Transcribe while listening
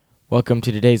Welcome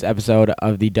to today's episode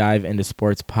of the Dive into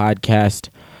Sports podcast.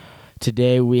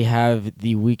 Today we have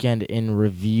the weekend in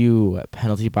review,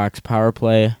 penalty box power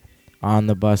play, on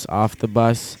the bus, off the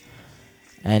bus,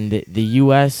 and the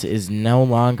U.S. is no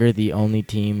longer the only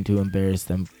team to embarrass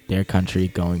their country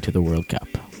going to the World Cup.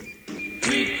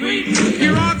 Tweet, tweet, he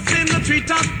rocks in the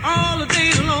treetop all the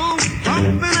day long,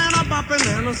 hopping and a bopping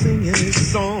and a singing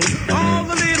his song. All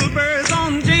the little birds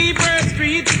on Jaybird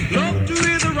Street love to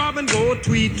hear the robin go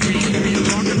tweet, tweet, tweet,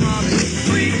 rockin' robin,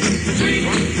 tweet, tweet,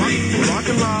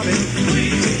 rockin' robin,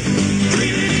 tweet,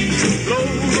 tweet, blow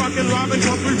rockin' robin,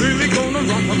 'cause we really gonna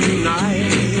rock 'em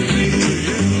tonight.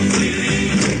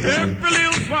 Every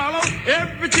little swallow,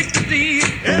 every chickadee,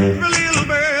 every little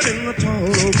bird in the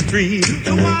tall oak tree,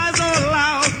 the wise old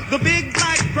loud, the big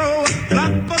black crow,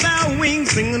 flap of their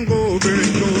wings, sing and go, bird,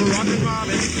 go, rockin'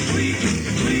 robin, tweet,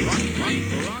 tweet,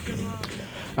 rockin' robin.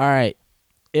 All right,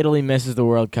 Italy misses the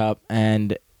World Cup,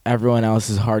 and everyone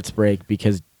else's hearts break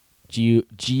because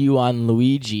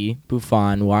Gianluigi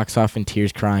Buffon walks off in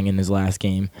tears crying in his last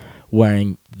game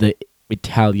wearing the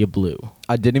Italia blue.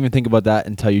 I didn't even think about that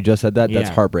until you just said that. That's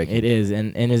heartbreaking. It is.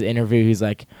 And in his interview, he's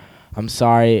like, I'm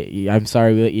sorry we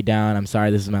let you down. I'm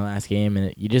sorry this is my last game.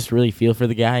 And you just really feel for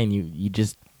the guy, and you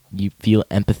feel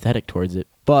empathetic towards it.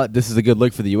 But this is a good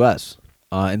look for the U.S.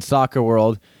 In soccer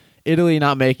world, Italy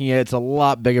not making it, it's a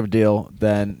lot bigger of a deal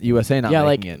than USA not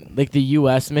making it. Like the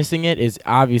U.S. missing it is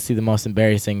obviously the most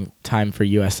embarrassing time for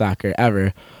U.S. soccer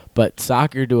ever. But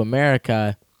soccer to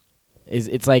America,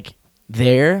 it's like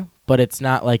there, but it's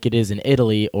not like it is in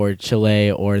Italy or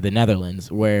Chile or the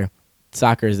Netherlands, where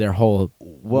soccer is their whole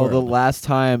Well, world. the last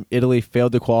time Italy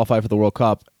failed to qualify for the World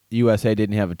Cup, USA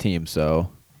didn't have a team,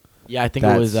 so... Yeah, I think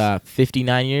it was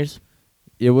 59 years.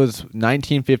 It was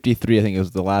 1953, I think it was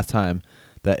the last time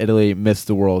that Italy missed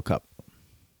the World Cup.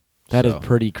 That is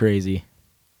pretty crazy.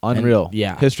 Unreal. And,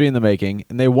 yeah. History in the making.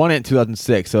 And they won it in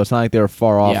 2006, so it's not like they were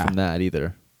far off from that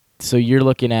either. So you're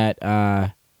looking at...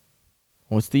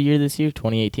 what's the year this year?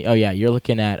 2018. Oh, yeah. You're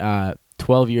looking at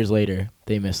 12 years later,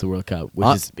 they missed the World Cup,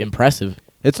 which is impressive.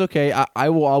 It's okay. I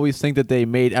will always think that they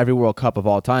made every World Cup of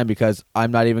all time because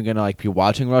I'm not even going to be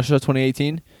watching Russia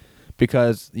 2018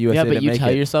 because USA Yeah, but didn't you make tell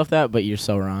it. yourself that, but you're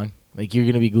so wrong. Like, you're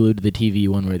going to be glued to the TV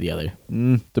one way or the other.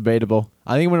 Debatable.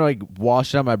 I think I'm going to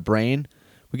wash it out of my brain.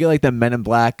 We get the Men in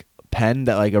Black pen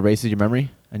that erases your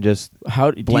memory and just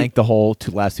blank the whole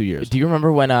last 2 years. Do you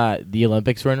remember when the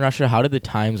Olympics were in Russia? How did the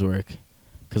times work?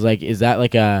 Because, is that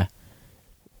a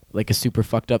super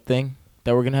fucked up thing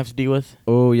that we're going to have to deal with?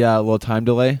 Oh, yeah, a little time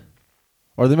delay.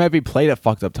 Or they might be played at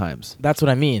fucked up times. That's what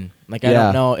I mean. I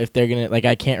don't know if they're going to...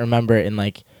 I can't remember in,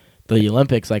 the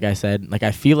Olympics, like I said.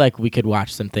 I feel like we could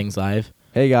watch some things live.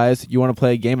 Hey, guys, you want to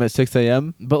play a game at 6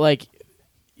 a.m.? But,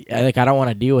 I don't want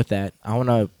to deal with that. I want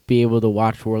to be able to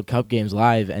watch World Cup games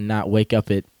live and not wake up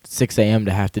at 6 a.m.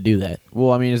 to have to do that.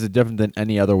 Well, I mean, is it different than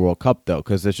any other World Cup, though?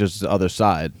 Because it's just the other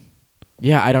side.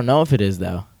 Yeah, I don't know if it is,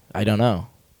 though. I don't know.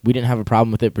 We didn't have a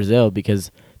problem with it, Brazil,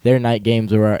 because their night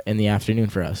games were in the afternoon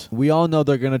for us. We all know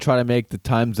they're going to try to make the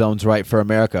time zones right for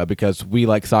America because we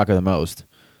like soccer the most.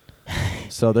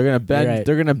 So they're going to bend. Right.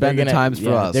 They're going to bend the times for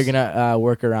us. They're going to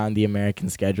work around the American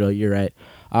schedule. You're right.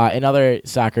 In other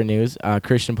soccer news,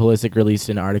 Christian Pulisic released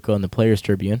an article in the Players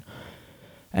Tribune,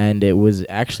 and it was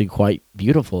actually quite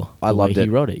beautiful. I loved it. He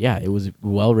wrote it. Yeah, it was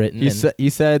well written. He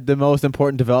said the most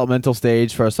important developmental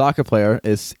stage for a soccer player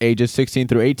is ages 16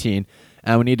 through 18,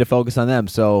 and we need to focus on them.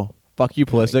 So fuck you,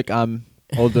 Pulisic. I'm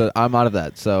out of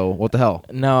that. So what the hell?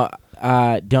 No,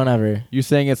 don't ever. You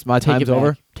saying it's my time's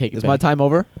over? Is my time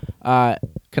over?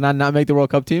 Can I not make the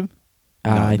World Cup team?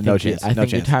 No chance. I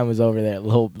think the time was over there a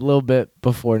little bit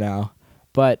before now.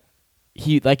 But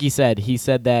he said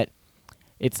that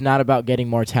it's not about getting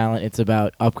more talent. It's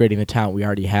about upgrading the talent we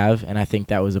already have. And I think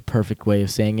that was a perfect way of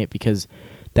saying it because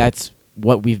that's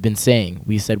what we've been saying.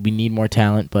 We said we need more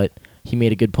talent, but he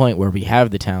made a good point where we have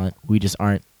the talent. We just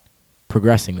aren't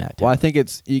progressing that talent. Well, I think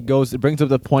it brings up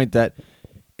the point that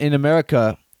in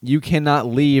America, you cannot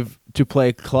leave to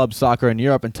play club soccer in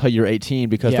Europe until you're 18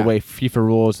 because the way FIFA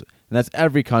rules, and that's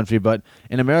every country, but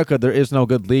in America, there is no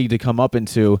good league to come up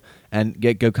into and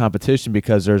get good competition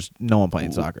because there's no one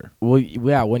playing soccer. Well,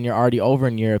 yeah, when you're already over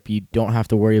in Europe, you don't have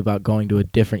to worry about going to a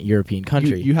different European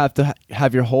country. You have to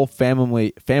have your whole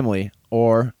family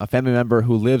or a family member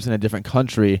who lives in a different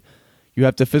country. You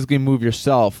have to physically move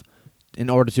yourself in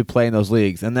order to play in those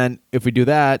leagues. And then if we do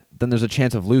that, then there's a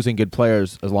chance of losing good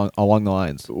players along the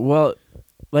lines. Well,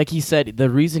 like he said, the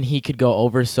reason he could go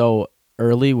over so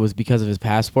early was because of his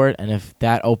passport, and if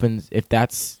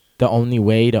that's the only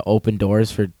way to open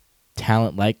doors for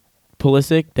talent like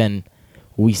Pulisic, then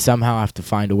we somehow have to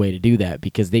find a way to do that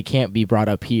because they can't be brought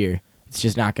up here. It's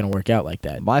just not going to work out like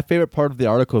that. My favorite part of the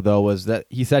article, though, was that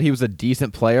he said he was a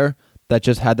decent player that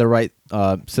just had the right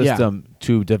system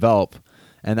to develop.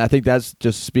 And I think that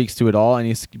just speaks to it all. And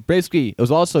he's basically, it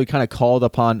was also kind of called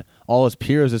upon all his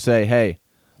peers to say, hey,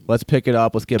 let's pick it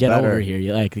up. Let's get better. Over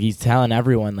here. Like, he's telling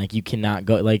everyone, like, you cannot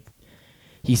go. Like,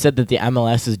 he said that the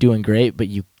MLS is doing great, but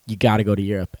you got to go to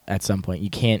Europe at some point. You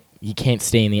can't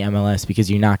stay in the MLS because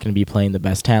you're not going to be playing the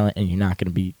best talent and you're not going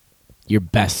to be your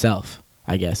best self,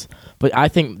 I guess. But I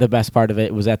think the best part of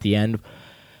it was at the end.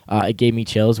 It gave me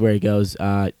chills where he goes,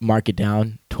 mark it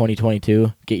down,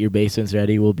 2022, get your basements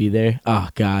ready, we'll be there. Oh,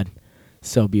 God,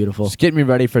 so beautiful. Just get me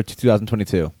ready for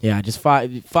 2022. Yeah, just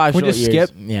five short we just years.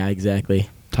 skip? Yeah, exactly.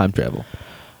 Time travel.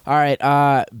 All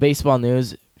right, baseball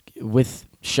news with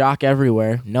shock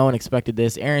everywhere. No one expected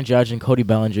this. Aaron Judge and Cody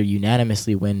Bellinger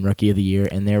unanimously win Rookie of the Year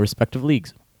in their respective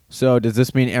leagues. So does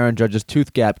this mean Aaron Judge's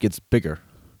tooth gap gets bigger?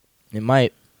 It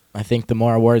might. I think the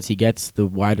more awards he gets, the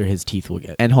wider his teeth will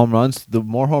get. And home runs. The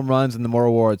more home runs and the more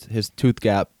awards, his tooth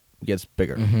gap gets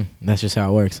bigger. Mm-hmm. That's just how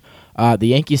it works. The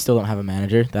Yankees still don't have a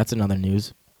manager. That's another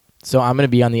news. So I'm going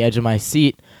to be on the edge of my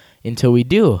seat until we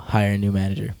do hire a new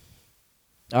manager.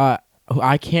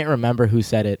 I can't remember who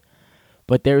said it,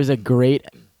 but it was a great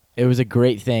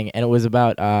thing, and it was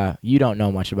about you don't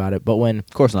know much about it, but Of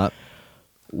course not.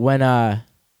 When I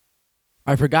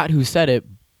forgot who said it,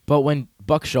 but when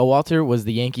Buck Showalter was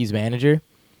the Yankees manager,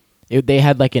 they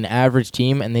had like an average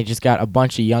team, and they just got a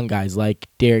bunch of young guys like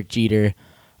Derek Jeter.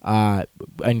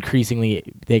 Increasingly,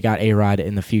 they got A-Rod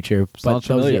in the future. Sounds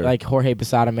but those, familiar. like Jorge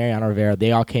Posada, Mariano Rivera,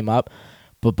 they all came up.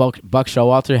 But Buck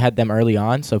Showalter had them early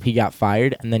on, so he got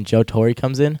fired. And then Joe Torre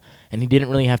comes in, and he didn't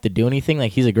really have to do anything.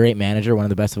 Like, he's a great manager, one of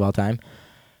the best of all time.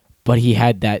 But he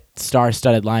had that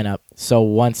star-studded lineup. So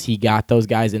once he got those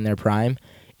guys in their prime,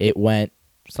 it went...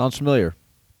 Sounds familiar.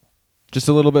 Just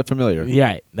a little bit familiar.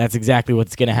 Yeah, that's exactly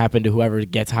what's going to happen to whoever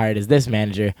gets hired as this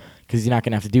manager, because he's not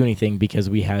going to have to do anything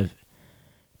because we have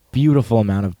beautiful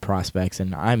amount of prospects,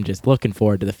 and I'm just looking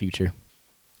forward to the future.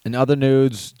 In other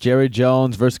news, Jerry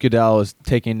Jones versus Goodell is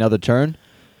taking another turn.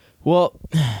 Well,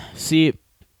 see,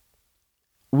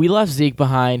 we left Zeke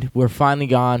behind. We're finally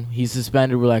gone. He's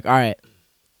suspended. We're like, all right,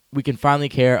 we can finally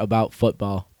care about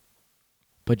football.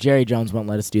 But Jerry Jones won't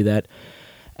let us do that.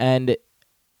 And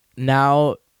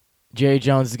now Jerry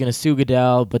Jones is going to sue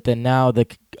Goodell, but then now the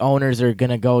owners are going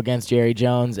to go against Jerry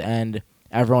Jones, and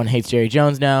everyone hates Jerry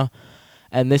Jones now.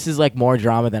 And this is like more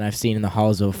drama than I've seen in the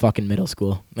halls of a fucking middle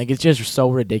school. Like, it's just so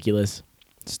ridiculous.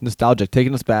 It's nostalgic,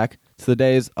 taking us back to the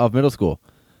days of middle school.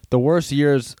 The worst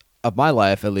years of my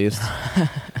life, at least.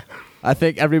 I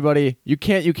think everybody, you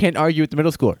can't argue with the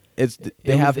middle schooler.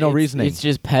 They have no reasoning. It's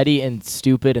just petty and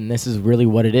stupid, and this is really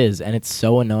what it is. And it's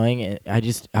so annoying. I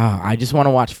just want to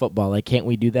watch football. Like, can't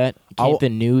we do that? Can't the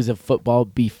news of football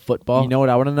be football? You know what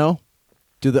I want to know?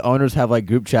 Do the owners have like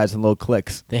group chats and little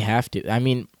cliques? They have to. I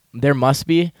mean, there must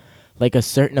be like a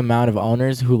certain amount of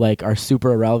owners who like are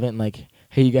super irrelevant. Like,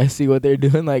 hey, you guys see what they're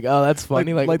doing? Like, oh, that's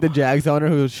funny. Like the Jags owner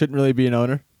who shouldn't really be an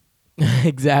owner.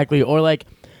 Exactly. Or like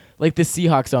the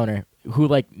Seahawks owner who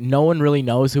like no one really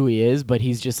knows who he is, but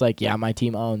he's just like, yeah, my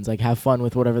team owns. Like, have fun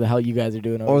with whatever the hell you guys are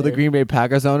doing over Or there. the Green Bay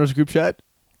Packers owners group chat.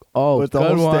 Oh, with the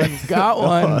good whole one. state. Got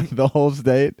one. The whole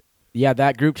state. Yeah,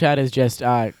 that group chat is just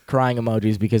crying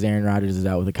emojis because Aaron Rodgers is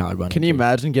out with a collarbone. Can you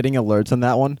imagine getting alerts on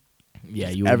that one? Yeah,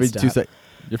 you every wouldn't 2 stop. seconds.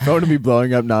 Your phone would be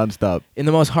blowing up nonstop. In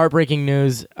the most heartbreaking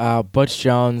news, Butch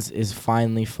Jones is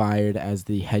finally fired as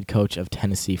the head coach of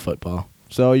Tennessee football.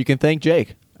 So you can thank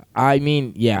Jake. I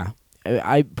mean, yeah.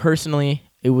 I personally,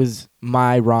 it was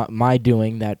my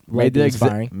doing that led to his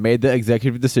firing. Made the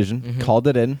executive decision, called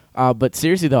it in. But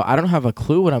seriously, though, I don't have a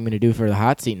clue what I'm going to do for the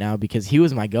hot seat now because he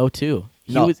was my go-to.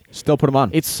 Still put him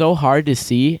on. It's so hard to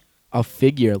see a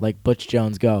figure like Butch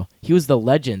Jones go. He was the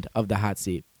legend of the hot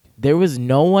seat. There was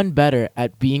no one better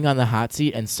at being on the hot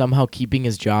seat and somehow keeping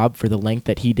his job for the length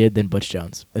that he did than Butch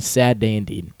Jones. A sad day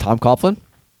indeed. Tom Coughlin?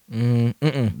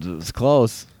 Mm-mm. It's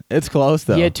close. It's close,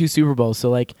 though. He had 2 Super Bowls,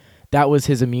 so like that was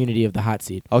his immunity of the hot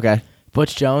seat. Okay.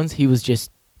 Butch Jones, he was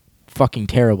just fucking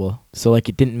terrible. So like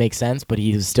it didn't make sense, but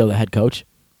he was still the head coach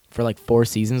for like 4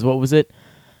 seasons. What was it?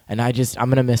 And I'm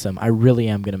going to miss him. I really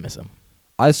am going to miss him.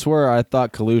 I swear I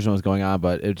thought collusion was going on,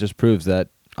 but it just proves that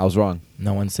I was wrong.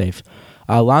 No one's safe.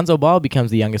 Lonzo Ball becomes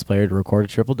the youngest player to record a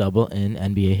triple-double in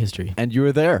NBA history. And you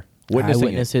were there, witnessing I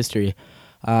witnessed history.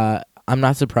 I'm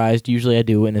not surprised. Usually I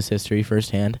do witness history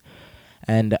firsthand.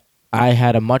 And I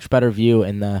had a much better view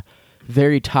in the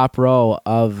very top row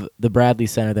of the Bradley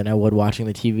Center than I would watching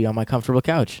the TV on my comfortable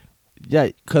couch. Yeah,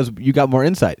 because you got more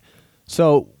insight.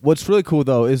 So what's really cool,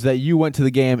 though, is that you went to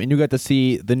the game and you got to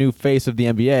see the new face of the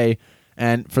NBA.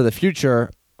 And for the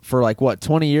future, for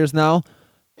 20 years now,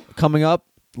 coming up,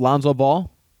 Lonzo Ball.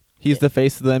 He's the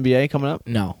face of the NBA coming up?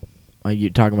 No. You're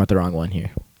talking about the wrong one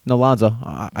here. No, Lonzo.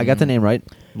 I got the name right.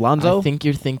 Lonzo? I think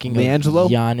you're thinking LiAngelo?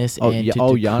 of Giannis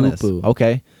Antetokounmpo. Giannis.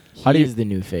 Okay. How do you is the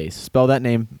new face? Spell that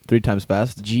name 3 times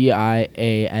fast.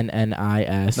 Giannis.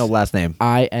 No, last name.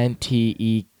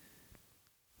 Inte.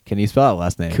 Can you spell that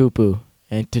last name? Kupu.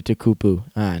 Antetokounmpo.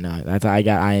 No, that's I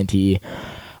got Inte.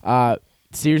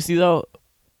 Seriously though,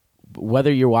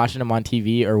 whether you're watching him on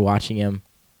TV or watching him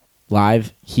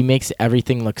live, he makes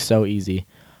everything look so easy.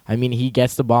 I mean, he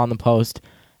gets the ball in the post,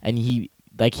 and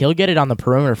he'll get it on the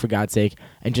perimeter, for God's sake,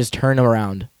 and just turn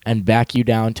around and back you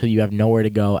down till you have nowhere to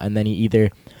go, and then he either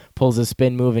pulls a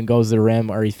spin move and goes to the rim,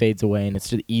 or he fades away, and it's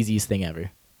the easiest thing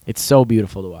ever. It's so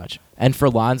beautiful to watch. And for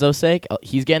Lonzo's sake,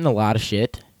 he's getting a lot of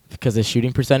shit because his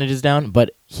shooting percentage is down,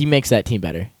 but he makes that team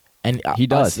better. And he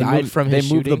does. They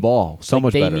move the ball so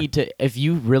much better. Need to. If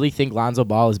you really think Lonzo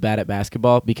Ball is bad at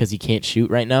basketball because he can't shoot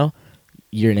right now,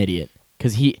 you're an idiot.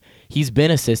 Because he's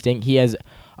been assisting. He has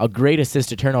a great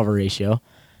assist-to-turnover ratio,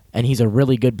 and he's a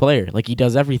really good player. He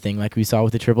does everything, like we saw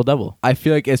with the triple-double. I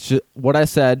feel like it's just what I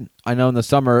said. I know in the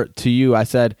summer to you, I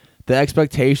said the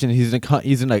expectation he's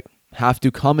gonna have to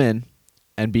come in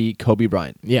and be Kobe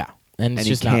Bryant. Yeah, and it's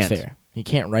just not fair. He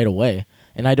can't right away.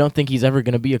 And I don't think he's ever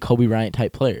going to be a Kobe Bryant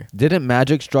type player. Didn't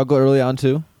Magic struggle early on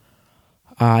too?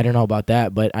 I don't know about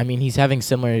that, but I mean he's having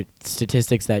similar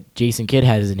statistics that Jason Kidd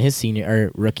has in his senior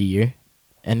or rookie year,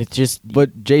 and it's just.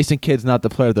 But Jason Kidd's not the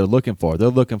player they're looking for. They're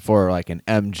looking for an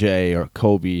MJ or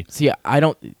Kobe. See,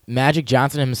 Magic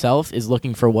Johnson himself is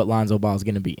looking for what Lonzo Ball is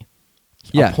going to be.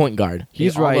 Yeah, a point guard.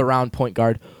 He's right. All-around point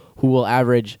guard who will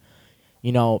average,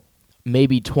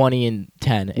 maybe 20 and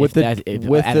 10 at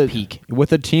a peak. With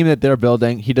the team that they're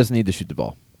building, he doesn't need to shoot the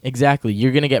ball. Exactly.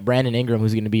 You're going to get Brandon Ingram,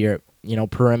 who's going to be your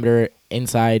perimeter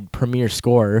inside premier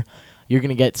scorer. You're going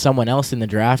to get someone else in the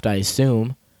draft, I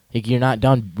assume. You're not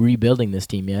done rebuilding this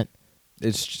team yet.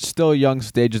 It's still young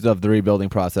stages of the rebuilding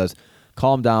process.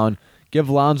 Calm down.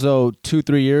 Give Lonzo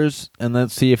 2-3 years, and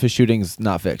let's see if his shooting's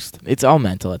not fixed. It's all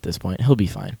mental at this point. He'll be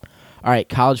fine. All right,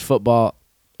 college football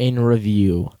in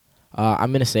review.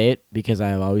 I'm going to say it because I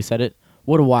have always said it.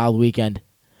 What a wild weekend.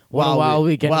 What a wild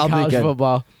weekend in college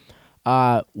football.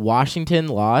 Washington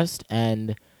lost,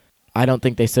 and I don't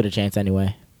think they stood a chance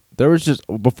anyway. There was just,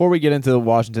 before we get into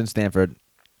Washington-Stanford,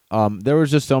 there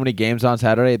was just so many games on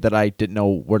Saturday that I didn't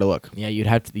know where to look. Yeah, you'd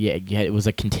have to. Yeah, it was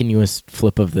a continuous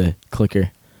flip of the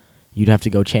clicker. You'd have to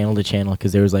go channel to channel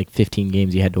because there was 15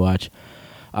 games you had to watch.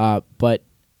 But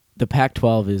the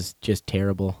Pac-12 is just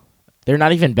terrible. They're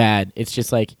not even bad. It's just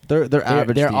they're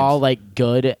average. They're teams. all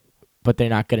good, but they're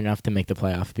not good enough to make the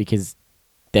playoff because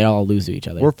they all lose to each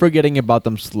other. We're forgetting about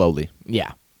them slowly.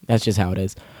 Yeah, that's just how it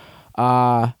is.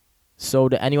 So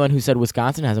to anyone who said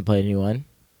Wisconsin hasn't played anyone,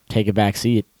 take a back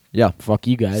seat. Yeah, fuck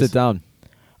you guys. Sit down.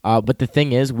 But the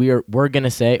thing is, we're gonna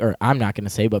say, or I'm not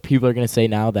gonna say, but people are gonna say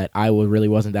now that Iowa really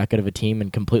wasn't that good of a team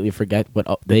and completely forget what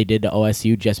they did to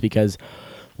OSU just because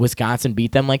Wisconsin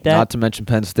beat them like that. Not to mention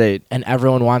Penn State. And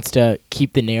everyone wants to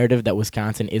keep the narrative that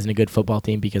Wisconsin isn't a good football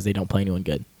team because they don't play anyone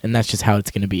good, and that's just how it's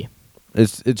gonna be.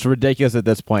 It's ridiculous at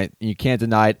this point. You can't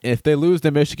deny it. If they lose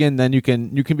to Michigan, then you can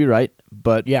be right.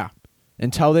 But yeah.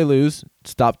 Until they lose,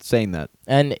 stop saying that.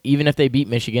 And even if they beat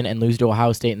Michigan and lose to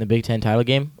Ohio State in the Big Ten title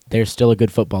game, they're still a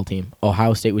good football team.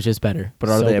 Ohio State was just better. But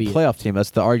are they a playoff team?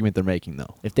 That's the argument they're making,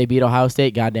 though. If they beat Ohio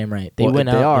State, goddamn right. They're in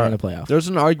the playoff. There's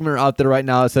an argument out there right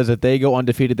now that says if they go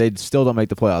undefeated, they still don't make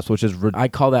the playoffs, which is I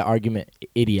call that argument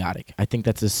idiotic. I think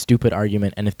that's a stupid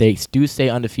argument. And if they do stay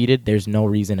undefeated, there's no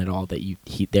reason at all that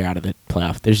they're out of the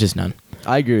playoff. There's just none.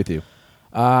 I agree with you.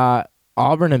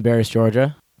 Auburn embarrassed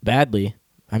Georgia badly.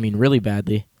 I mean, really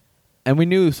badly. And we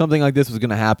knew something like this was going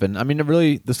to happen. I mean,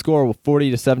 the score was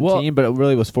 40-17, but it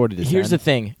really was 40-10. Here's the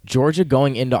thing: Georgia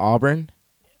going into Auburn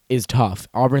is tough.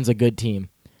 Auburn's a good team,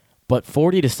 but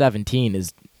 40-17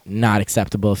 is not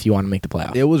acceptable if you want to make the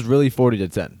playoffs. It was really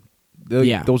 40-10.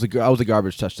 Yeah, that was a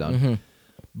garbage touchdown. Mm-hmm.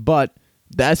 But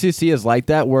the SEC is like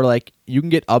that, where you can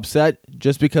get upset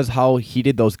just because how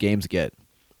heated those games get.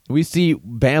 We see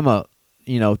Bama,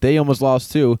 they almost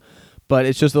lost too, but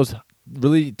it's just those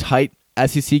really tight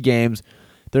SEC games.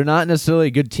 They're not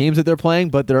necessarily good teams that they're playing,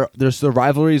 but their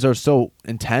rivalries are so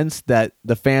intense that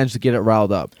the fans get it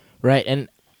riled up. Right, and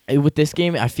with this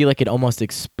game, I feel like it almost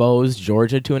exposed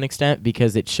Georgia to an extent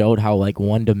because it showed how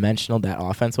one-dimensional that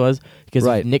offense was. Because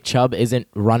if Nick Chubb isn't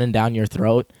running down your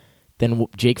throat, then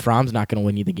Jake Fromm's not going to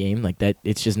win you the game.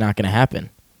 It's just not going to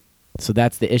happen. So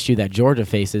that's the issue that Georgia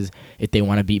faces if they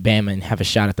want to beat Bama and have a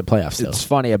shot at the playoffs still. It's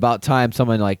funny. About time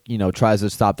someone tries to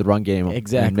stop the run game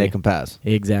and make them pass.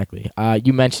 Exactly.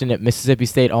 You mentioned it. Mississippi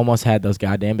State almost had those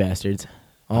goddamn bastards.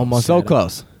 Almost so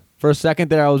close. For a second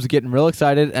there, I was getting real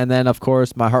excited, and then, of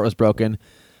course, my heart was broken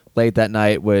late that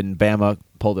night when Bama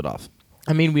pulled it off.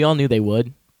 I mean, we all knew they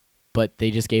would, but they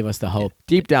just gave us the hope.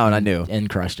 Deep down, I knew. And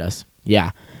crushed us.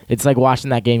 Yeah. It's like watching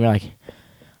that game, you're like,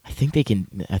 I think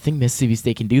Mississippi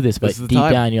State can do this, but deep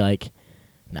down you're like,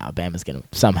 nah, Bama's going to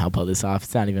somehow pull this off.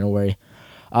 It's not even a worry.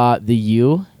 The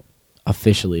U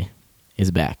officially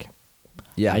is back.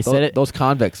 Yeah, said it. Those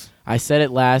convicts. I said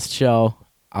it last show.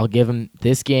 I'll give them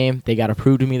this game. They got to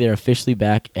prove to me they're officially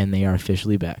back, and they are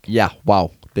officially back. Yeah,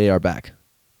 wow, they are back.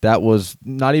 That was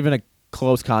not even a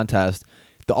close contest.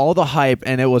 All the hype,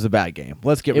 and it was a bad game.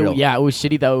 Let's get real. Yeah, it was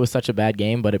shitty that it was such a bad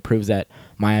game, but it proves that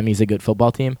Miami's a good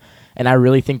football team. And I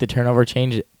really think the turnover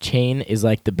chain is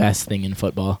like the best thing in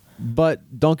football.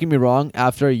 But don't get me wrong,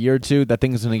 after a year or two, that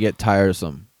thing's going to get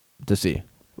tiresome to see.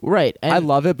 Right. And I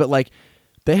love it, but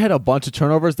they had a bunch of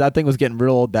turnovers. That thing was getting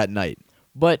real old that night.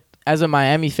 But as a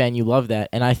Miami fan, you love that.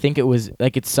 And I think it was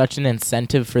it's such an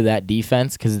incentive for that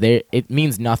defense because it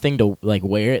means nothing to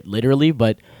wear it literally,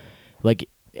 but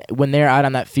when they're out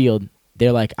on that field,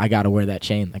 they're like, I got to wear that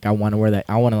chain. I want to wear that.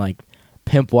 I want to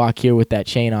pimp walk here with that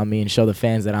chain on me and show the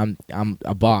fans that I'm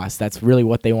a boss. That's really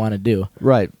what they want to do.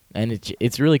 Right. And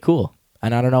it's really cool.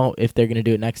 And I don't know if they're going to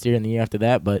do it next year and the year after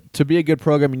that, but to be a good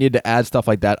program, you need to add stuff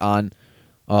like that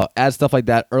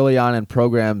early on in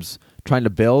programs trying to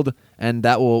build, and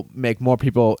that will make more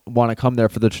people want to come there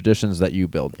for the traditions that you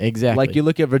build. Exactly. Like you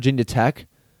look at Virginia Tech,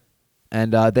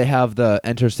 and they have the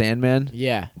Enter Sandman.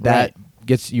 Yeah. That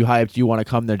gets you hyped. You want to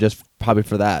come there just probably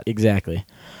for that. Exactly.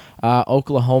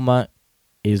 Oklahoma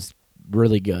is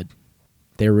really good.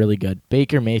 They're really good.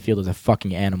 Baker Mayfield is a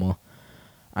fucking animal.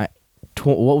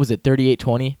 What was it,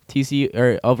 38-20 TCU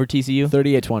or over TCU?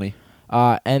 38-20.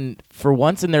 And for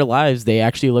once in their lives, they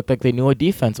actually looked like they knew what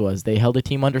defense was. They held a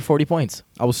team under 40 points.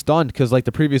 I was stunned because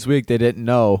the previous week they didn't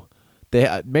know.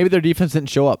 Maybe their defense didn't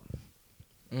show up.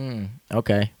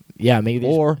 Okay. Yeah, maybe.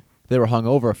 Or they were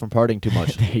hungover from partying too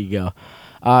much. There you go.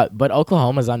 But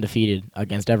Oklahoma's undefeated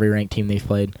against every ranked team they've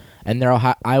played. And their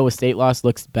Iowa State loss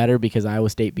looks better because Iowa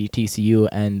State beat TCU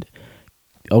and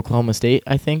Oklahoma State,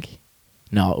 I think.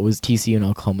 No, it was TCU and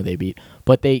Oklahoma they beat.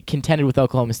 But they contended with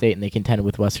Oklahoma State and they contended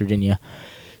with West Virginia.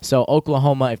 So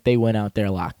Oklahoma, if they win out, they're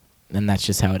locked. And that's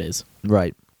just how it is.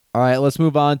 Right. All right, let's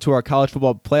move on to our college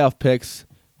football playoff picks.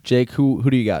 Jake, who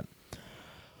do you got?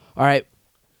 All right.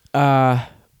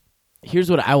 Here's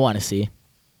what I want to see.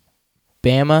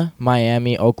 Bama,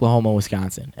 Miami, Oklahoma,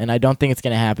 Wisconsin. And I don't think it's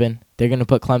going to happen. They're going to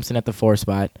put Clemson at the 4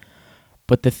 spot.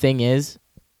 But the thing is,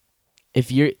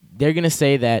 they're going to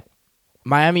say that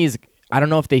Miami is, I don't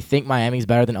know if they think Miami's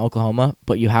better than Oklahoma,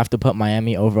 but you have to put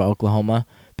Miami over Oklahoma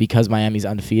because Miami's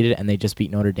undefeated and they just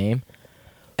beat Notre Dame.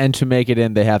 And to make it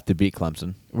in, they have to beat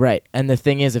Clemson. Right. And the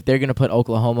thing is, if they're going to put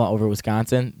Oklahoma over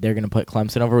Wisconsin, they're going to put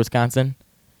Clemson over Wisconsin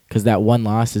because that one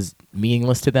loss is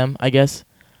meaningless to them, I guess.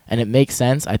 And it makes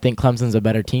sense. I think Clemson's a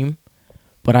better team,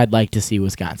 but I'd like to see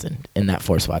Wisconsin in that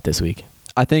 4 spot this week.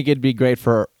 I think it'd be great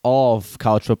for all of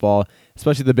college football,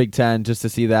 especially the Big Ten, just to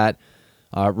see that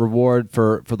reward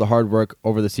for the hard work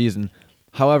over the season.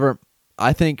 However,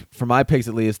 I think, for my picks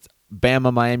at least,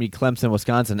 Bama, Miami, Clemson,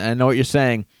 Wisconsin. And I know what you're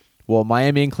saying. Well,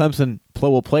 Miami and Clemson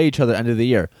will play each other at the end of the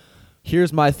year.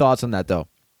 Here's my thoughts on that, though.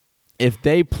 If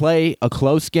they play a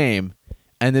close game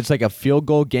and it's like a field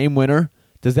goal game winner,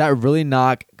 does that really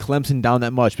knock Clemson down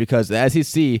that much? Because the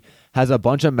SEC has a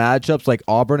bunch of matchups like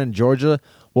Auburn and Georgia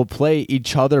will play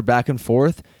each other back and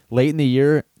forth late in the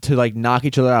year to knock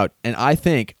each other out. And I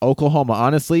think Oklahoma,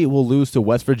 honestly, will lose to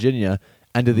West Virginia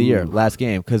end of the year, last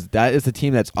game, because that is a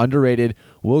team that's underrated.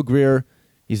 Will Grier,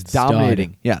 he's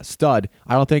dominating. Yeah, stud.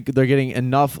 I don't think they're getting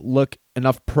enough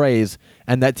praise,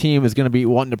 and that team is going to be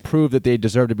wanting to prove that they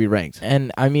deserve to be ranked.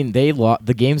 And I mean,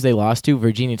 the games they lost to,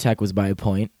 Virginia Tech was by a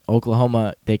point.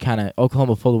 Oklahoma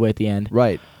pulled away at the end.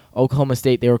 Right. Oklahoma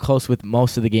State, they were close with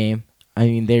most of the game. I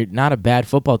mean, they're not a bad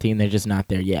football team. They're just not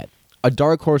there yet. A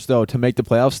dark horse, though, to make the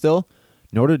playoffs still,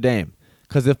 Notre Dame.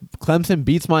 Because if Clemson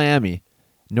beats Miami,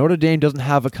 Notre Dame doesn't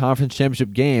have a conference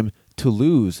championship game to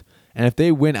lose. And if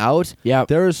they win out,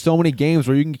 there are so many games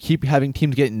where you can keep having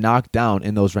teams getting knocked down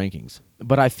in those rankings.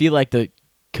 But I feel like the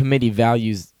committee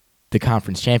values the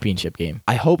conference championship game.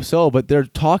 I hope so, but they're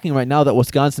talking right now that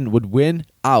Wisconsin would win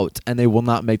out and they will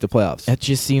not make the playoffs. It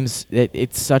just seems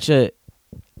it's such a...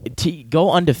 To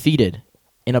go undefeated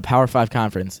in a Power 5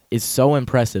 conference is so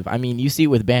impressive. I mean, you see it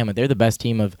with Bama. They're the best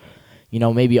team of,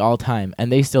 maybe all time,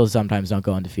 and they still sometimes don't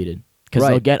go undefeated. because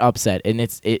they'll Right. get upset, and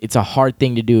it's a hard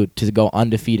thing to do to go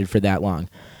undefeated for that long,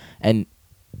 and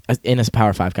in a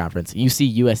Power 5 conference, you see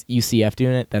UCF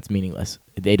doing it. That's meaningless.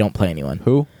 They don't play anyone.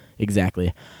 Who?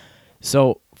 Exactly.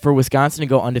 So for Wisconsin to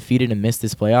go undefeated and miss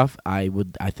this playoff, I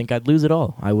think I'd lose it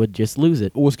all. I would just lose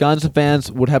it. Wisconsin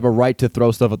fans would have a right to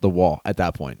throw stuff at the wall at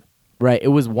that point. Right. It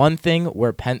was one thing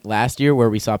where last year where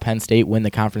we saw Penn State win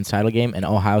the conference title game and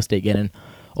Ohio State get in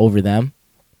over them,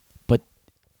 but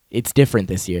it's different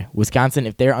this year. Wisconsin,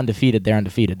 if they're undefeated, they're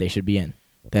undefeated. They should be in.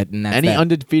 Any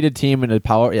undefeated team in the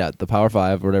Power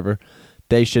 5 or whatever,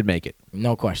 they should make it.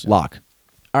 No question. Lock.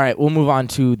 All right, we'll move on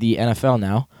to the NFL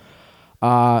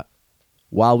now.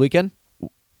 Wild weekend?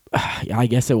 I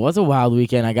guess it was a wild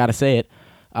weekend. I got to say it.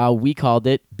 We called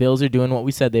it. Bills are doing what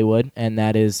we said they would, and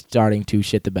that is starting to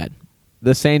shit the bed.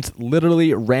 The Saints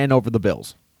literally ran over the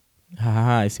Bills.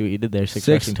 I see what you did there. Six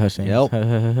rushing touchdowns.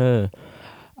 Yep.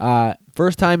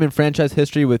 First time in franchise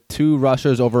history with 2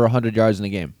 rushers over 100 yards in a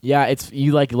game. Yeah, it's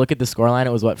you look at the scoreline.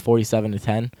 It was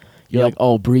 47-10. You're Yep. like,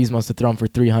 oh, Breeze must have thrown for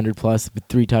 300 plus with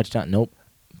 3 touchdowns. Nope,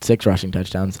 6 rushing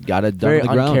touchdowns. Got it done Very on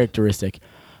the ground. uncharacteristic.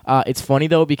 It's funny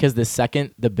though because the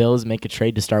second the Bills make a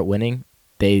trade to start winning,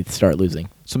 they start losing.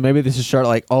 So maybe they should start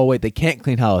like, oh wait, they can't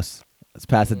clean house. Let's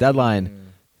pass the deadline.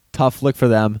 Tough look for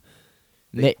them.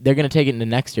 They're going to take it into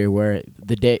next year where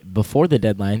the day before the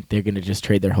deadline, they're going to just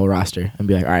trade their whole roster and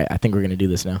be like, all right, I think we're going to do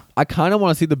this now. I kind of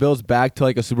want to see the Bills back to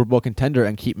like a Super Bowl contender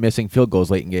and keep missing field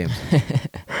goals late in games.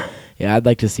 Yeah, I'd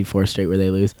like to see 4 straight where they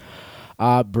lose.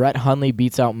 Brett Hundley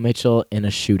beats out Mitchell in a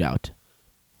shootout.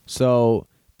 So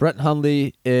Brett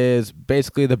Hundley is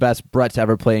basically the best Brett to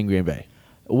ever play in Green Bay.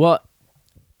 Well,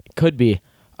 could be.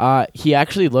 He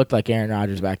actually looked like Aaron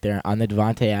Rodgers back there on the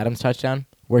Devontae Adams touchdown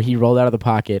where he rolled out of the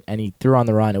pocket and he threw on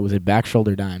the run. It was a back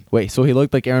shoulder dime. Wait, so he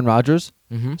looked like Aaron Rodgers?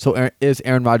 Mm-hmm. So is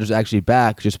Aaron Rodgers actually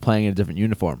back, just playing in a different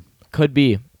uniform? Could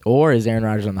be. Or is Aaron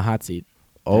Rodgers on the hot seat?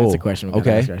 Oh, that's a question we've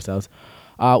got to ask ourselves.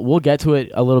 We'll get to it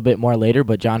a little bit more later,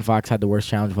 but John Fox had the worst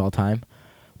challenge of all time.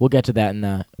 We'll get to that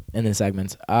in the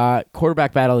segments.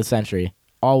 Quarterback battle of the century.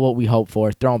 All what we hope for.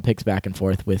 Throwing picks back and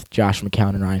forth with Josh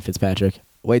McCown and Ryan Fitzpatrick.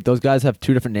 Wait, those guys have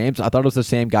 2 different names? I thought it was the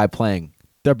same guy playing.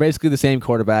 They're basically the same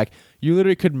quarterback. You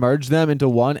literally could merge them into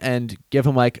one and give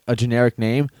him like a generic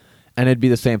name, and it'd be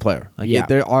the same player. Like yeah.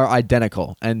 They are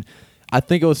identical. And I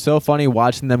think it was so funny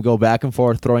watching them go back and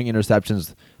forth throwing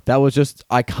interceptions. That was just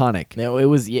iconic. No, it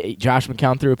was Josh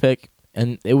McCown threw a pick,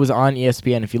 and it was on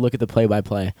ESPN. If you look at the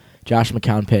play-by-play, Josh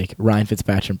McCown pick, Ryan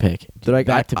Fitzpatrick pick, They're like,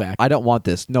 back to back. I don't want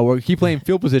this. No, keep playing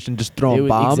field position, just throwing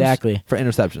bombs for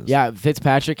interceptions. Yeah,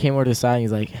 Fitzpatrick came over to the side and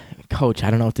he's like, Coach, I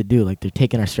don't know what to do. Like, they're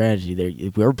taking our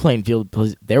strategy. We're playing field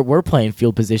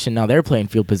position. Now they're playing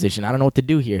field position. I don't know what to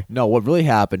do here. No, what really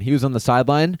happened, he was on the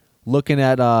sideline looking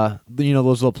at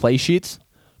those little play sheets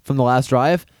from the last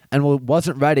drive and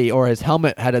wasn't ready, or his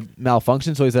helmet had a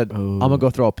malfunction, so he said, I'm going to go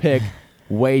throw a pick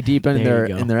way deep in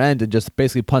their end and just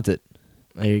basically punt it.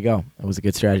 There you go. It was a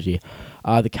good strategy.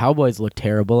 The Cowboys look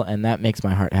terrible, and that makes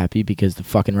my heart happy because the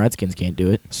fucking Redskins can't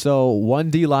do it. So one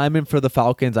D lineman for the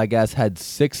Falcons, I guess, had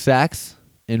 6 sacks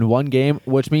in one game,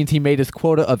 which means he made his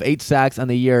quota of 8 sacks on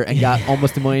the year and got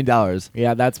almost $1 million.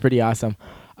 Yeah, that's pretty awesome.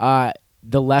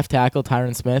 The left tackle,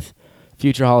 Tyron Smith,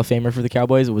 future Hall of Famer for the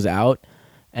Cowboys, was out,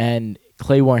 and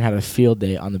Clay Warren had a field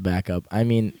day on the backup. I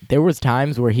mean, there was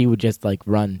times where he would just like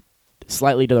run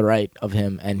slightly to the right of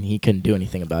him, and he couldn't do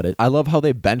anything about it. I love how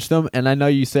they benched him, and I know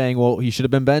you saying, well, he should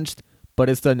have been benched, but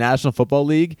it's the National Football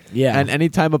League. Yeah. And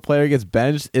anytime a player gets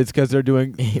benched, it's because they're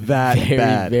doing that very,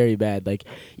 bad. Very bad. Like,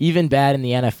 even bad in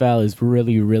the NFL is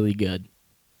really, really good.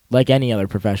 Like any other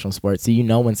professional sport. So you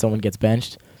know when someone gets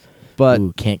benched,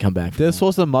 but can't come back from this that.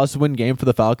 was a must-win game for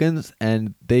the Falcons,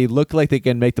 and they look like they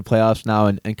can make the playoffs now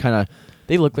and kind of...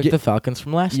 They look like the Falcons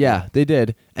from last year. Yeah, they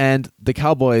did. And the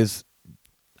Cowboys...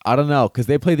 I don't know, because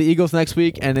they play the Eagles next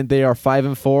week, and then they are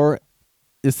 5-4.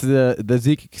 It's the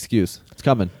Zeke excuse. It's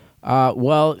coming.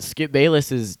 Well, Skip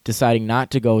Bayless is deciding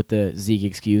not to go with the Zeke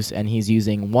excuse, and he's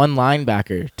using one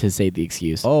linebacker to say the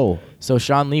excuse. Oh. So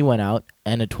Sean Lee went out,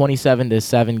 and a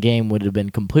 27-7 game would have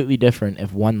been completely different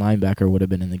if one linebacker would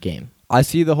have been in the game. I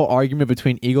see the whole argument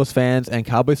between Eagles fans and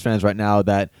Cowboys fans right now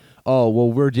that, oh, well,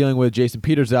 we're dealing with Jason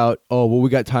Peters out. Oh, well, we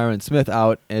got Tyron Smith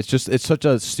out. And it's such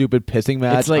a stupid pissing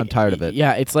match. I'm tired of it.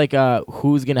 Yeah, it's like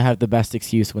who's going to have the best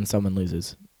excuse when someone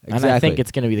loses. Exactly. And I think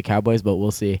it's going to be the Cowboys, but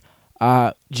we'll see.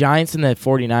 Giants and the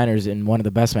 49ers in one of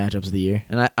the best matchups of the year.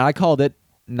 And I called it.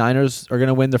 Niners are going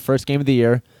to win their first game of the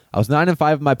year. I was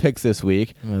 9-5 in my picks this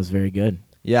week. That was very good.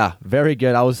 Yeah, very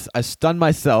good. I stunned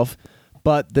myself.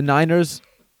 But the Niners,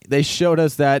 they showed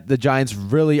us that the Giants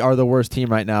really are the worst team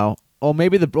right now. Oh,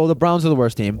 maybe the Browns are the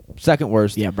worst team. Second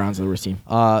worst. Yeah, Browns are the worst team.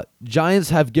 Giants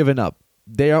have given up.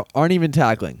 they aren't even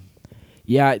tackling.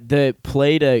 Yeah, the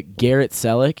play to Garrett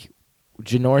Selleck,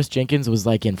 Janoris Jenkins was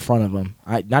like in front of him.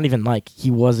 Not even like,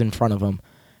 he was in front of him.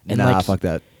 And Fuck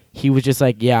that. He was just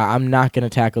like, yeah, I'm not going to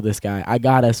tackle this guy. I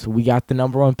got us. We got the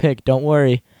number 1 pick. Don't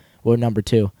worry. Well, number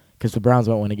 2, because the Browns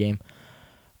won't win a game.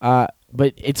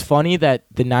 But it's funny that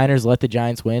the Niners let the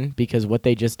Giants win because what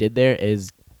they just did there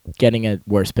is getting a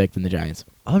worse pick than the Giants.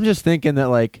 I'm just thinking that,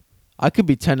 like, I could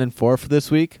be 10-4 for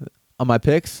this week on my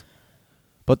picks,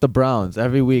 but the Browns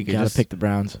every week. You got to pick the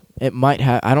Browns. It might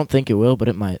have. I don't think it will, but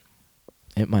it might.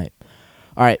 It might.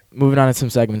 All right, moving on to some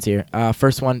segments here.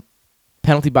 First one,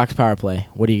 penalty box power play.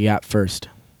 What do you got first?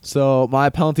 So my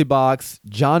penalty box,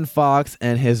 John Fox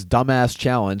and his dumbass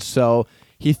challenge. So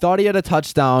he thought he had a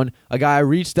touchdown. A guy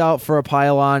reached out for a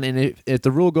pylon, and if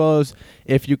the rule goes,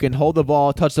 if you can hold the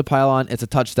ball, touch the pylon, it's a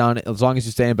touchdown as long as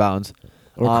you stay in bounds.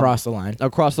 Or cross the line.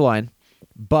 Across the line.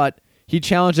 But he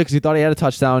challenged it because he thought he had a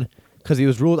touchdown because he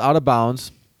was ruled out of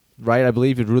bounds, right? I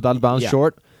believe he was ruled out of bounds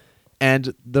short.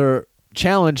 And the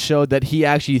challenge showed that he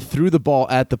actually threw the ball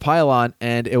at the pylon,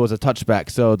 and it was a touchback,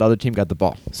 so the other team got the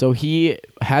ball. So he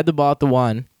had the ball at the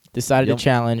 1, decided to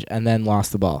challenge, and then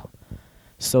lost the ball.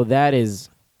 So that is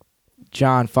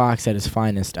John Fox at his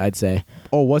finest, I'd say.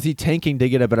 Oh, was he tanking to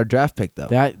get a better draft pick,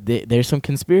 though? There's some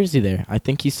conspiracy there. I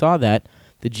think he saw that.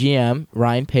 The GM,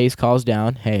 Ryan Pace, calls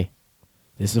down, hey,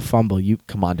 this is a fumble. You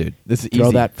Come on, dude. This is throw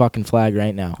easy. that fucking flag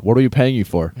right now. What are you paying you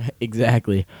for?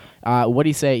 Exactly. What'd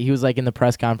he say? He was like in the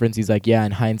press conference. He's like, yeah,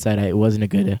 in hindsight, it wasn't a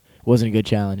good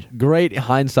challenge. Great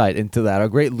hindsight into that. A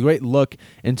great look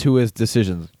into his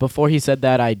decisions. Before he said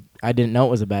that, I didn't know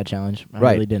it was a bad challenge. I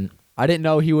really didn't. I didn't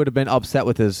know he would have been upset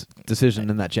with his decision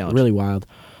in that challenge. Really wild.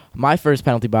 My first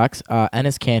penalty box,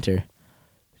 Enes Kanter.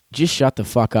 Just shut the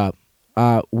fuck up.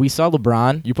 We saw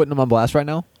LeBron. You putting him on blast right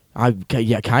now?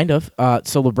 Yeah, kind of.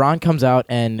 So LeBron comes out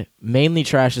and mainly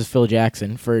trashes Phil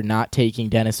Jackson for not taking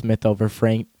Dennis Smith over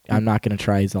Frank. I'm not going to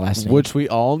try his last name. Which we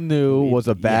all knew was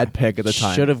a bad pick at the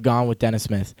time. Should have gone with Dennis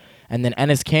Smith. And then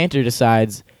Enes Kanter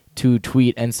decides to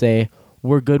tweet and say,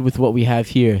 we're good with what we have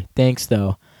here. Thanks,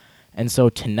 though. And so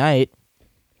tonight,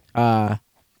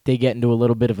 they get into a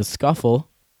little bit of a scuffle.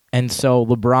 And so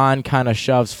LeBron kind of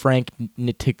shoves Frank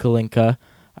Ntilikina.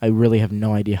 I really have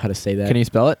no idea how to say that. Can you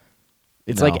spell it?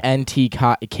 It's like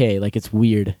NTK. Like, it's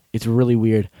weird. It's really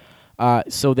weird.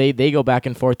 So they go back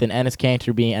and forth, and Enes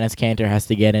Kanter, being Enes Kanter, has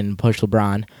to get in and push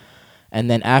LeBron. And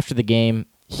then after the game,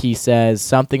 he says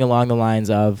something along the lines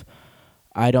of,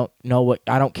 I don't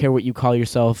care what you call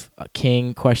yourself,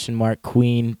 king, question mark,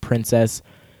 queen, princess.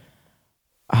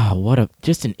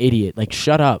 Just an idiot. Like,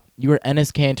 shut up. You are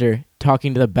Enes Kanter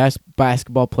talking to the best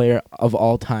basketball player of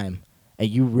all time. And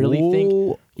you really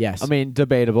think? Yes. I mean,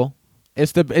 debatable.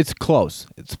 It's close.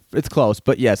 It's close,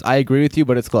 but yes, I agree with you,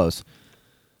 but it's close.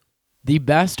 The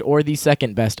best or the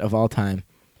second best of all time.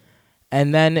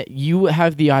 And then you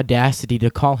have the audacity to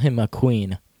call him a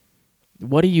queen.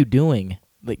 What are you doing?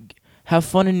 Like, have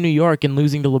fun in New York and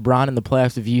losing to LeBron in the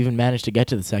playoffs if you even manage to get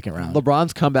to the second round.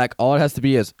 LeBron's comeback, all it has to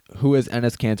be is, who is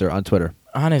Enes Kanter on Twitter?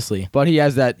 Honestly. But he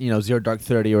has that, 0 Dark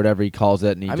 30 or whatever he calls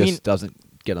it, and he doesn't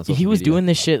get on social media. He was doing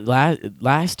this shit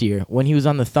last year when he was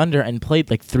on the Thunder and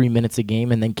played like 3 minutes a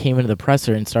game and then came into the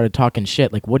presser and started talking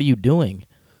shit. Like, what are you doing?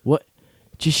 What?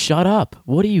 Just shut up.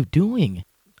 What are you doing?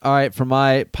 All right, for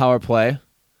my power play,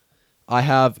 I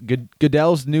have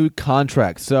Goodell's new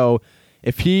contract. So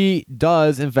if he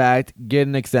does, in fact, get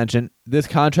an extension, this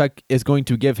contract is going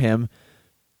to give him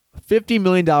 $50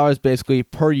 million basically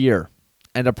per year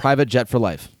and a private jet for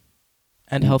life.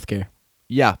 And healthcare.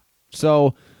 Yeah.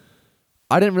 So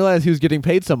I didn't realize he was getting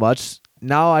paid so much.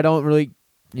 Now I don't really,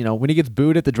 when he gets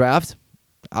booed at the draft,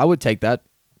 I would take that.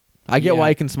 I get why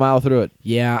he can smile through it.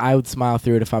 Yeah, I would smile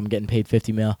through it if I'm getting paid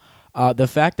 $50 million. The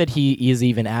fact that he is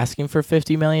even asking for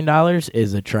 $50 million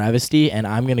is a travesty, and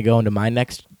I'm going to go into my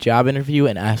next job interview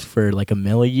and ask for like $1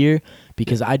 million a year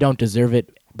because I don't deserve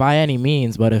it by any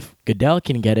means, but if Goodell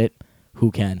can get it,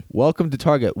 who can? Welcome to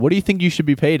Target. What do you think you should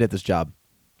be paid at this job?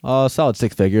 Solid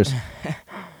 6 figures.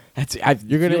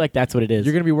 You're gonna like that's what it is.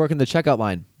 You're going to be working the checkout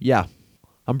line. Yeah.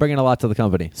 I'm bringing a lot to the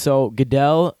company. So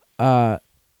Goodell,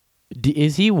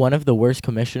 is he one of the worst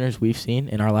commissioners we've seen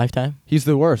in our lifetime? He's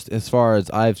the worst as far as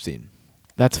I've seen.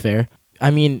 That's fair.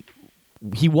 I mean,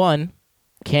 he won,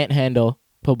 can't handle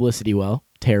publicity well,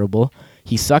 terrible.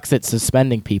 He sucks at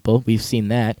suspending people. We've seen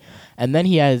that. And then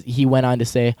he went on to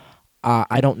say,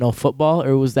 I don't know football,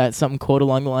 or was that some quote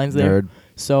along the lines there? Nerd.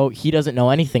 So he doesn't know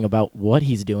anything about what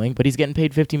he's doing, but he's getting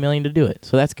paid $50 million to do it.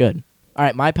 So that's good. All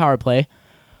right, my power play,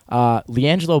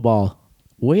 LiAngelo Ball.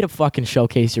 Way to fucking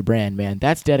showcase your brand, man.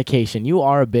 That's dedication. You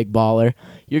are a big baller.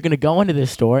 You're going to go into this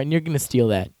store, and you're going to steal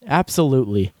that.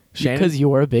 Absolutely. Because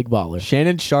you're a big baller.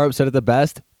 Shannon Sharp said it the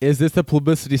best. Is this a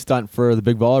publicity stunt for the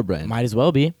Big Baller brand? Might as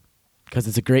well be, because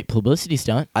it's a great publicity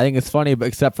stunt. I think it's funny, but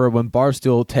except for when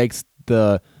Barstool takes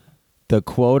the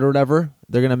quote or whatever,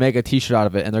 they're gonna make a T-shirt out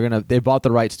of it, and they bought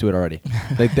the rights to it already.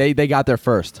 they got there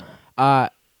first. I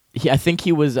think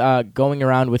he was going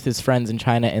around with his friends in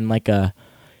China in like a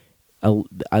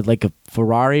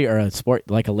Ferrari or a sport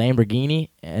like a Lamborghini,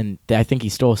 and I think he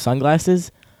stole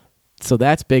sunglasses. So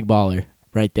that's big baller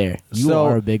right there. You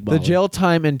are a big baller. The jail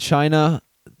time in China,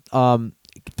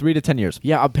 3 to 10 years.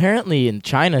 Yeah, apparently in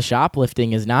China,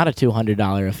 shoplifting is not a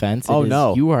 $200 offense.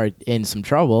 No, you are in some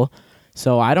trouble.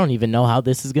 So I don't even know how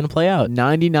this is going to play out.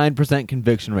 99%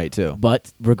 conviction rate too.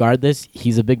 But regardless,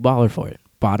 he's a big baller for it.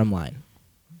 Bottom line.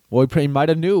 Well, he might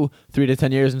have knew 3 to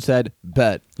 10 years and said,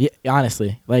 bet. Yeah,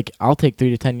 honestly, I'll take 3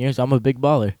 to 10 years. I'm a big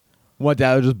baller. What,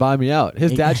 dad would just buy me out?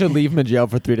 His dad should leave him in jail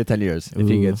for 3 to 10 years if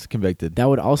he gets convicted. That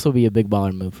would also be a big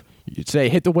baller move. You'd say,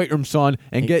 hit the weight room, son,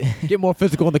 and get more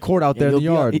physical in the court out there in the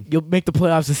yard. You'll make the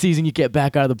playoffs this season. You get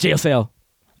back out of the jail cell.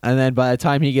 And then by the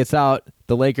time he gets out,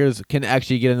 the Lakers can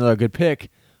actually get another good pick.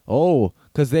 Oh,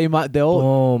 because they'll...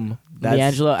 Boom.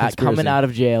 LiAngelo coming out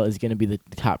of jail is going to be the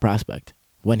top prospect.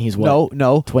 When he's what?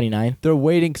 No. 29? They're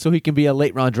waiting so he can be a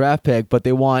late-round draft pick, but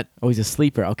they want... Oh, he's a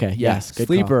sleeper. Okay, yes. Good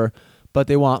sleeper, call. But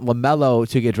they want LaMelo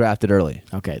to get drafted early.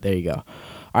 Okay, there you go. All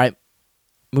right,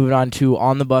 moving on to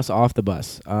on the bus, off the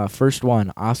bus. First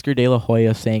one, Oscar De La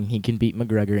Hoya saying he can beat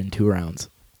McGregor in 2 rounds.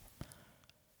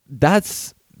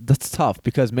 That's tough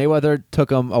because Mayweather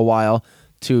took him a while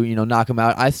to knock him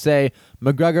out. I say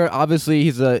McGregor, obviously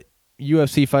he's a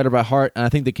UFC fighter by heart, and I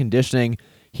think the conditioning,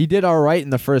 he did all right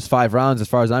in the first 5 rounds as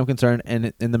far as I'm concerned,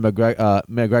 and in the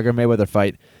McGregor-Mayweather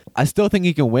fight. I still think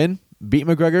he can beat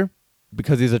McGregor,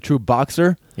 because he's a true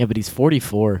boxer. Yeah, but he's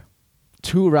 44.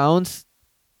 2 rounds?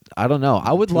 I don't know.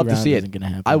 I would love to see it.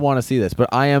 I want to see this, but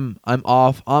I'm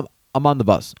off. I'm on the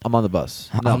bus. I'm on the bus.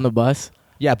 No. On the bus?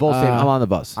 Yeah, both same. I'm on the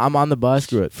bus. I'm on the bus.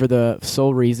 Screw it. For the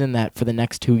sole reason that for the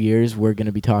next 2 years, we're going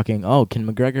to be talking, can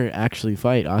McGregor actually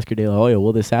fight Oscar De La Hoya?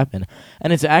 Will this happen?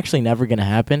 And it's actually never going to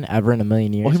happen, ever in a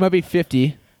million years. Well, he might be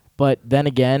 50. But then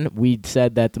again, we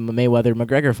said that the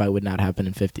Mayweather-McGregor fight would not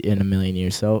happen in a million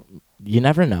years. So you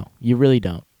never know. You really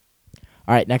don't.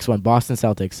 All right, next one, Boston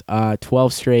Celtics.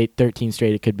 12 straight, 13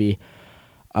 straight it could be.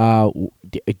 Do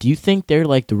you think they're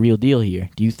like the real deal here?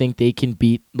 Do you think they can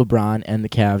beat LeBron and the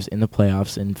Cavs in the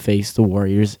playoffs and face the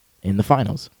Warriors in the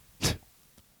finals?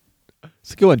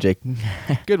 It's a good one, Jake.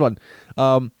 Good one.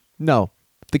 No.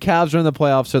 The Cavs are in the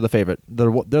playoffs. They're the favorite.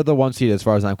 They're the 1 seed as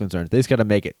far as I'm concerned. They just got to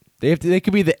make it. They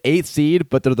could be the 8th seed,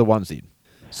 but they're the 1 seed.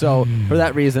 So for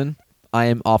that reason, I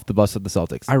am off the bus of the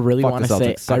Celtics. I really want to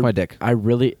say, suck my dick. There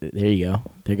you go.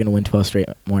 They're gonna win 12 straight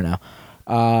more now.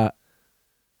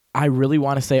 I really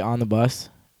want to say on the bus,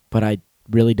 but I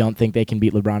really don't think they can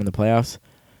beat LeBron in the playoffs.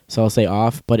 So I'll say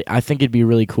off. But I think it'd be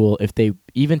really cool if they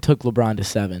even took LeBron to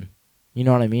 7. You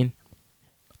know what I mean?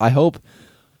 I hope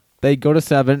they go to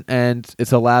 7 and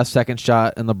it's a last-second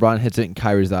shot and LeBron hits it in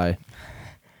Kyrie's eye.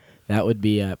 That would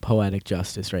be poetic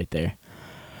justice right there.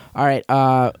 All right,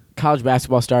 college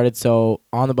basketball started, so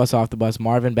on the bus, off the bus,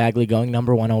 Marvin Bagley going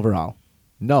number 1 overall.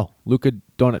 No, Luka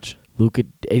Doncic.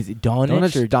 Is it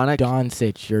Doncic or Doncic?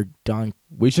 Doncic or Don?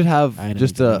 We should have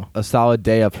just a solid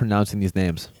day of pronouncing these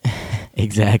names.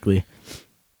 Exactly.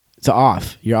 So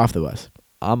off. You're off the bus.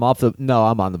 I'm on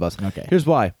the bus. Okay. Here's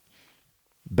why.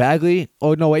 Bagley.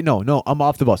 Oh, no, wait, no. I'm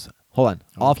off the bus. Hold on.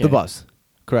 Off the bus.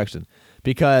 Correction.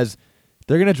 Because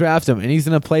they're going to draft him, and he's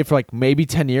going to play for like maybe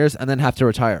 10 years and then have to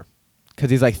retire because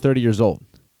he's like 30 years old.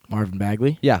 Marvin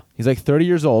Bagley? Yeah. He's like 30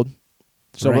 years old.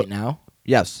 So right now?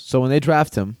 Yes. So when they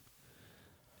draft him,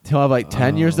 he'll have like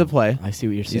 10 years to play. I see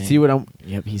what you're saying. You see what I'm...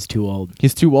 Yep, he's too old.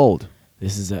 He's too old.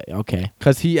 This is okay.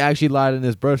 Because he actually lied in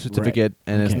his birth certificate,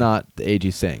 and it's not the age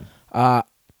he's saying.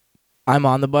 I'm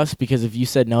on the bus because if you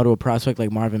said no to a prospect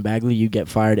like Marvin Bagley, you'd get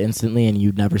fired instantly, and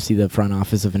you'd never see the front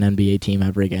office of an NBA team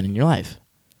ever again in your life.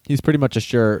 He's pretty much a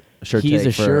sure He's a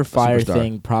surefire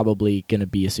thing, probably going to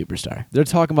be a superstar. They're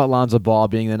talking about Lonzo Ball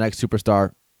being the next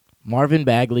superstar. Marvin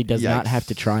Bagley does not have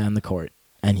to try on the court,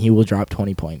 and he will drop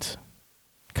 20 points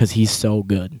because he's so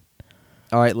good.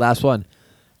 All right, last one.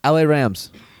 LA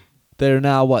Rams. They're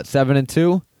now,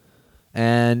 7-2?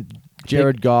 And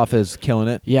Jared Goff is killing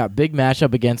it. Yeah, big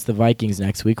matchup against the Vikings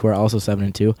next week, who are also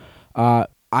 7-2. I'm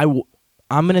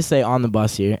going to say on the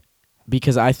bus here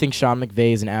because I think Sean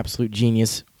McVay is an absolute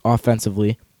genius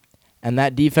offensively. And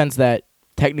that defense that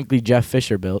technically Jeff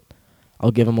Fisher built,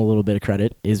 I'll give him a little bit of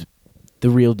credit, is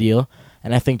the real deal.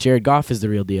 And I think Jared Goff is the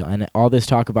real deal. And all this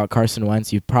talk about Carson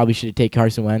Wentz, you probably should take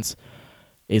Carson Wentz,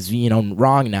 is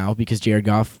wrong now because Jared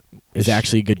Goff is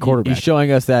actually a good quarterback. He's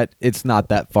showing us that it's not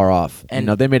that far off. And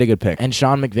they made a good pick. And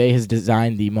Sean McVay has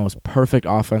designed the most perfect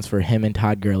offense for him and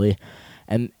Todd Gurley.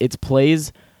 And it's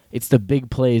the big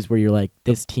plays where you're like,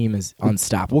 this team is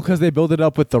unstoppable. Well, because they build it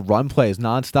up with the run plays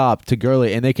nonstop to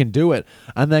Gurley, and they can do it.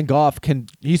 And then Goff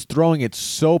he's throwing it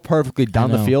so perfectly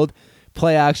down the field,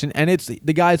 play action, and it's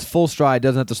the guy's full stride,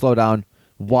 doesn't have to slow down,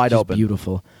 wide open.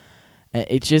 Beautiful.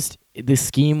 It's just, the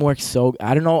scheme works so,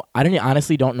 I don't know, I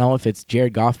honestly don't know if it's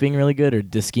Jared Goff being really good or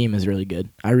the scheme is really good.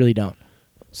 I really don't.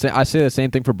 I say the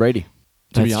same thing for Brady,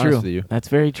 to be honest with you. That's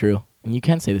very true. And you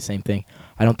can say the same thing.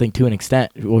 I don't think to an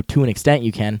extent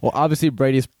you can. Well, obviously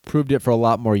Brady's proved it for a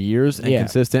lot more years and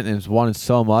consistent and has won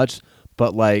so much.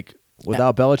 But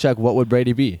without Belichick, what would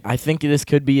Brady be? I think this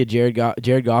could be a Jared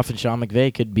Goff and Sean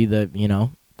McVay could be the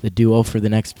duo for the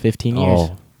next 15 years.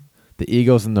 Oh, the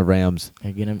Eagles and the Rams.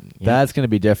 That's gonna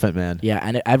be different, man. Yeah,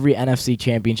 and every NFC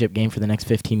Championship game for the next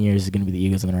 15 years is gonna be the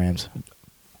Eagles and the Rams.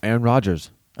 Aaron Rodgers.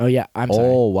 Oh, yeah, I'm sorry.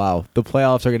 Oh, wow. The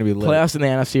playoffs are going to be lit. Playoffs in the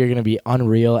NFC are going to be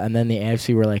unreal, and then the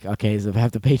AFC, we're like, okay,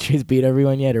 have the Patriots beat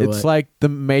everyone yet, or what? It's like the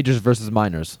majors versus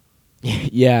minors.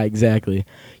 Yeah, exactly.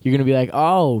 You're going to be like,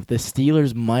 oh, the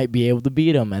Steelers might be able to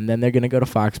beat them, and then they're going to go to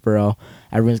Foxborough.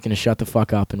 Everyone's going to shut the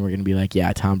fuck up, and we're going to be like,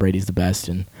 yeah, Tom Brady's the best,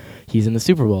 and he's in the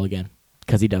Super Bowl again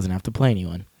because he doesn't have to play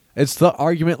anyone. It's the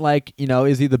argument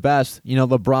is he the best?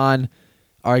 LeBron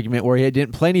argument where he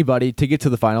didn't play anybody to get to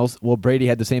the finals. Well, Brady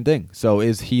had the same thing. So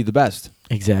is he the best?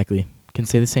 Exactly. Can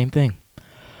say the same thing.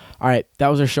 All right, that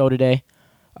was our show today.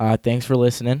 Thanks for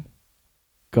listening.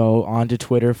 Go on to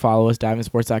Twitter, follow us,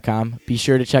 diamondsports.com. Be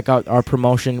sure to check out our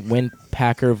promotion, win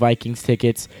Packer Vikings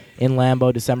tickets in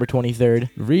Lambeau, December 23rd.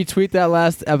 Retweet that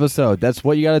last episode. That's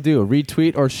what you got to do.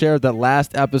 Retweet or share that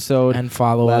last episode. And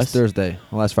follow us.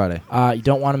 Last Friday. You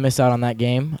don't want to miss out on that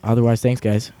game. Otherwise, thanks,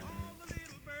 guys.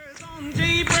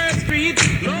 Jaybird Street,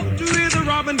 love to hear the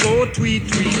robin go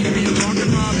tweet, tweet, tweet,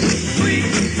 rockin' robin, tweet,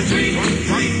 tweet,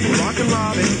 rockin'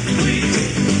 robin, tweet,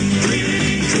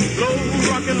 tweet, blow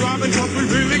rockin' robin, 'cause we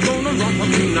really gonna rock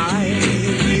 'em tonight.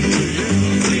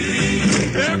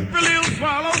 Every little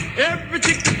swallow, every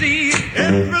chickadee,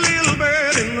 every little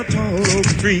bird in the tall oak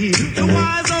tree, the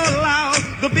wise